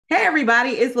Hey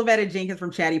everybody, it's Lavetta Jenkins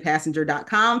from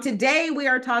chattypassenger.com. Today we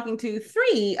are talking to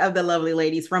three of the lovely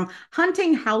ladies from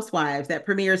Hunting Housewives that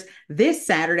premieres this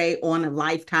Saturday on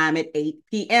Lifetime at 8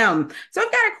 p.m. So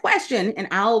I've got a question and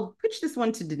I'll pitch this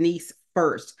one to Denise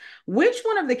first. Which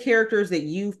one of the characters that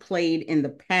you've played in the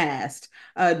past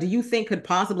do you think could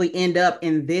possibly end up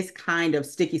in this kind of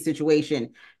sticky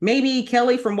situation? Maybe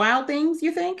Kelly from Wild Things,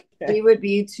 you think? She would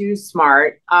be too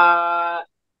smart,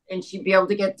 and she'd be able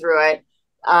to get through it.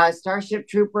 Starship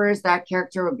Troopers, that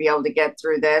character would be able to get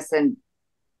through this and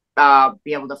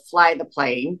be able to fly the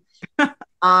plane.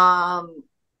 I'm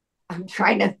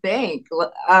trying to think.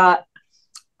 I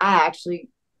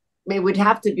actually, it would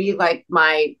have to be like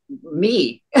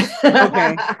me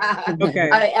Okay. Okay.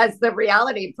 as the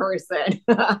reality person.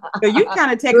 So you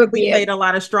kind of It would technically be played it. a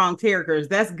lot of strong characters.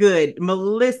 That's good.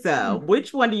 Melissa,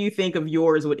 which one do you think of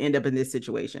yours would end up in this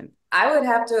situation? I would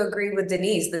have to agree with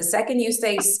Denise. The second you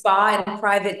say spa and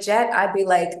private jet, I'd be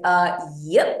like,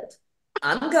 yep,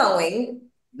 I'm going.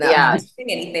 Not Yeah, mentioning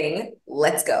anything.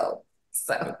 Let's go.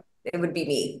 So it would be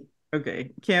me.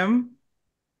 Okay. Kim?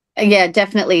 Yeah,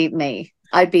 definitely me.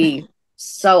 I'd be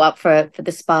so up for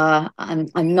the spa. I'm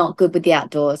not good with the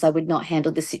outdoors. I would not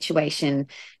handle the situation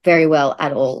very well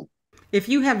at all. If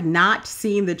you have not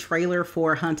seen the trailer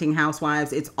for Hunting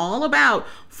Housewives, it's all about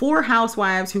four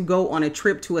housewives who go on a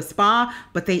trip to a spa,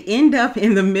 but they end up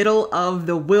in the middle of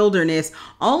the wilderness,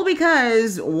 all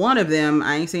because one of them,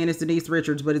 I ain't saying it's Denise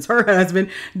Richards, but it's her husband,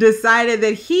 decided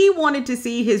that he wanted to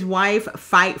see his wife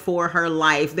fight for her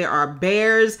life. There are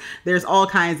bears, there's all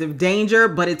kinds of danger,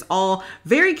 but it's all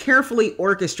very carefully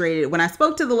orchestrated. When I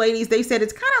spoke to the ladies, they said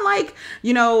it's kind of like,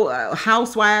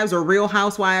 Housewives or Real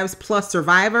Housewives plus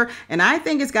Survivor. And I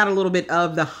think it's got a little bit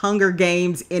of the Hunger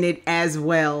Games in it as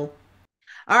well.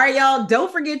 All right, y'all,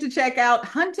 don't forget to check out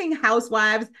Hunting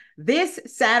Housewives this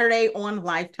Saturday on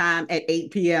Lifetime at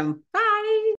 8 p.m. Bye.